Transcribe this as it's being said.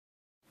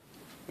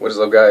What is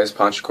up, guys?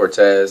 Pancho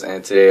Cortez,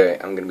 and today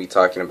I'm going to be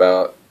talking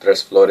about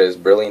Tres Flores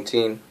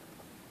Brilliantine.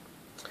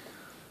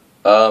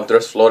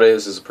 Tres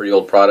Flores is a pretty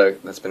old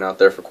product that's been out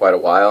there for quite a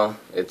while.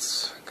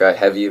 It's got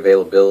heavy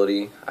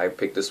availability. I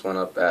picked this one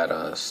up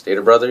at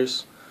Stater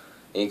Brothers,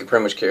 and you can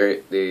pretty much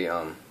carry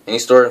it. Any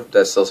store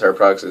that sells hair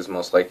products is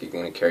most likely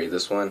going to carry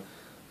this one.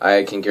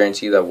 I can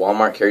guarantee that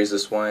Walmart carries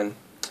this one,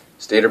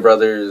 Stater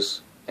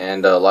Brothers,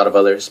 and a lot of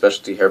other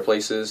specialty hair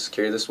places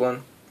carry this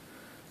one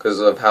because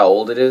of how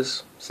old it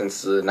is,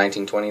 since the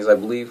 1920s, I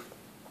believe.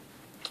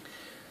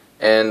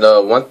 And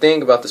one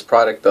thing about this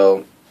product,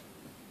 though,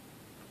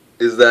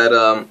 is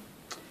that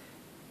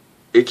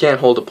it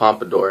can't hold a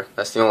pompadour.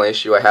 That's the only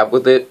issue I have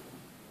with it,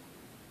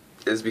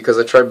 is because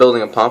I tried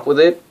building a pomp with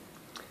it.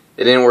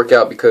 It didn't work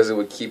out because it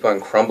would keep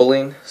on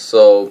crumbling.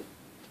 So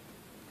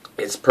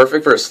it's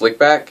perfect for a slick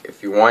back.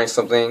 If you're wanting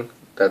something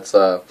that's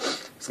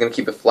it's going to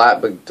keep it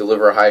flat but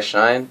deliver a high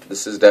shine,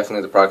 this is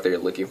definitely the product that you're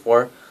looking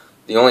for.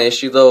 The only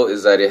issue, though,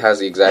 is that it has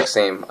the exact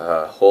same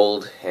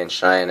hold and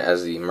shine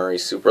as the Murray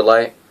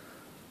Superlight,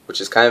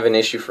 which is kind of an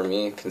issue for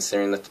me,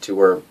 considering that the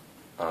two are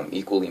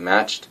equally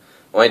matched.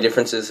 The only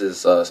difference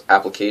is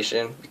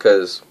application,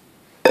 because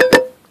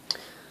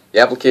the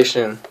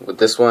application with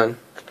this one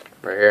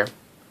right here,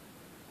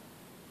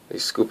 you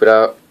scoop it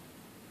out.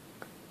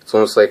 It's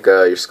almost like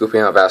you're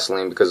scooping out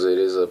Vaseline, because it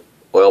is a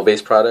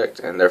oil-based product,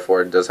 and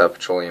therefore it does have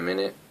petroleum in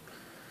it.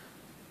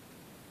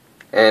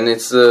 And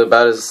it's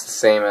about as the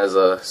same as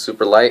a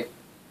super light.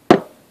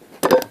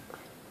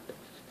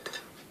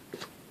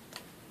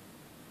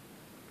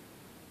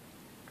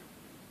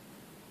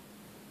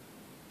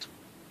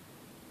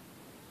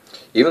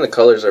 Even the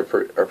colors are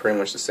pretty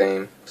much the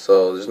same,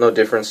 so there's no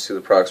difference to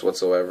the products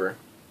whatsoever.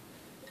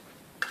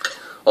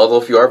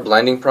 Although if you are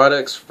blending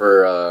products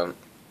for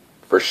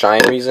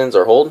shine reasons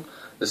or hold,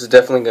 this is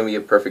definitely going to be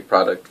a perfect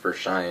product for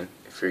shine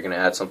if you're going to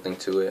add something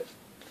to it.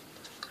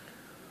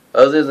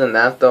 Other than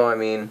that, though, I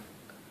mean,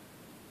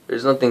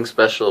 there's nothing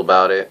special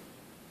about it.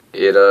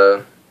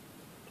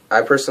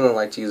 I personally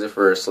like to use it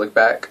for a slick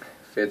back.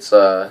 If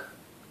I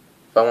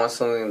want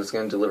something that's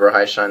going to deliver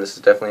high shine, this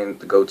is definitely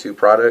the go-to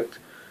product.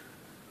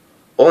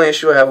 Only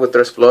issue I have with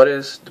Tres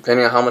Flores,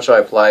 depending on how much I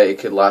apply, it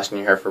could last in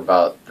your hair for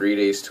about 3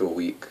 days to a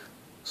week.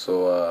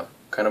 So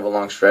kind of a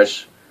long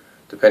stretch,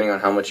 depending on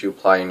how much you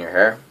apply in your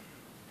hair.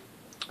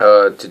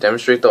 To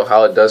demonstrate, though,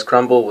 how it does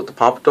crumble with the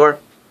pompadour,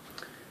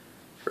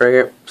 right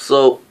here.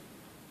 So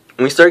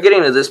when we start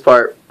getting to this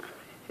part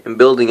and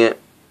building it,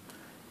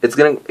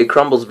 it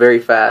crumbles very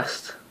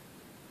fast.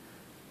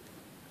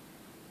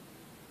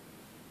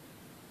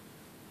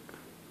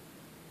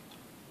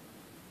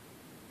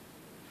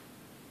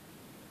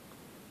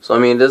 So I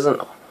mean, it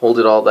doesn't hold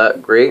it all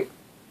that great,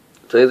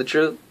 to tell you the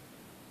truth.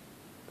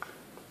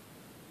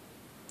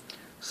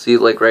 See,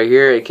 like right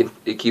here,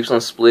 it keeps on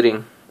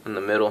splitting in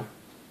the middle.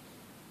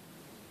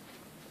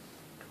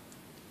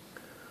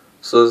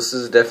 So this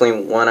is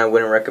definitely one I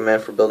wouldn't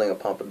recommend for building a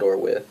pompadour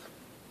with.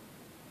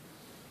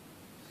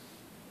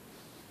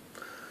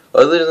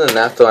 Other than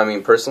that, though, I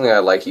mean, personally I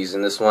like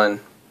using this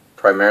one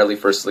primarily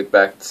for slick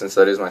back, since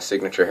that is my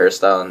signature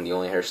hairstyle and the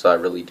only hairstyle I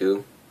really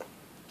do.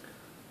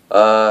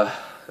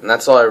 And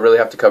that's all I really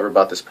have to cover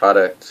about this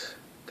product.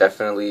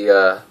 Definitely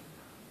one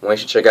you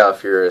should check out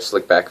if you're a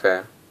slick back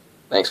fan.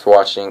 Thanks for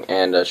watching,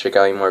 and check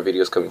out any more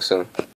videos coming soon.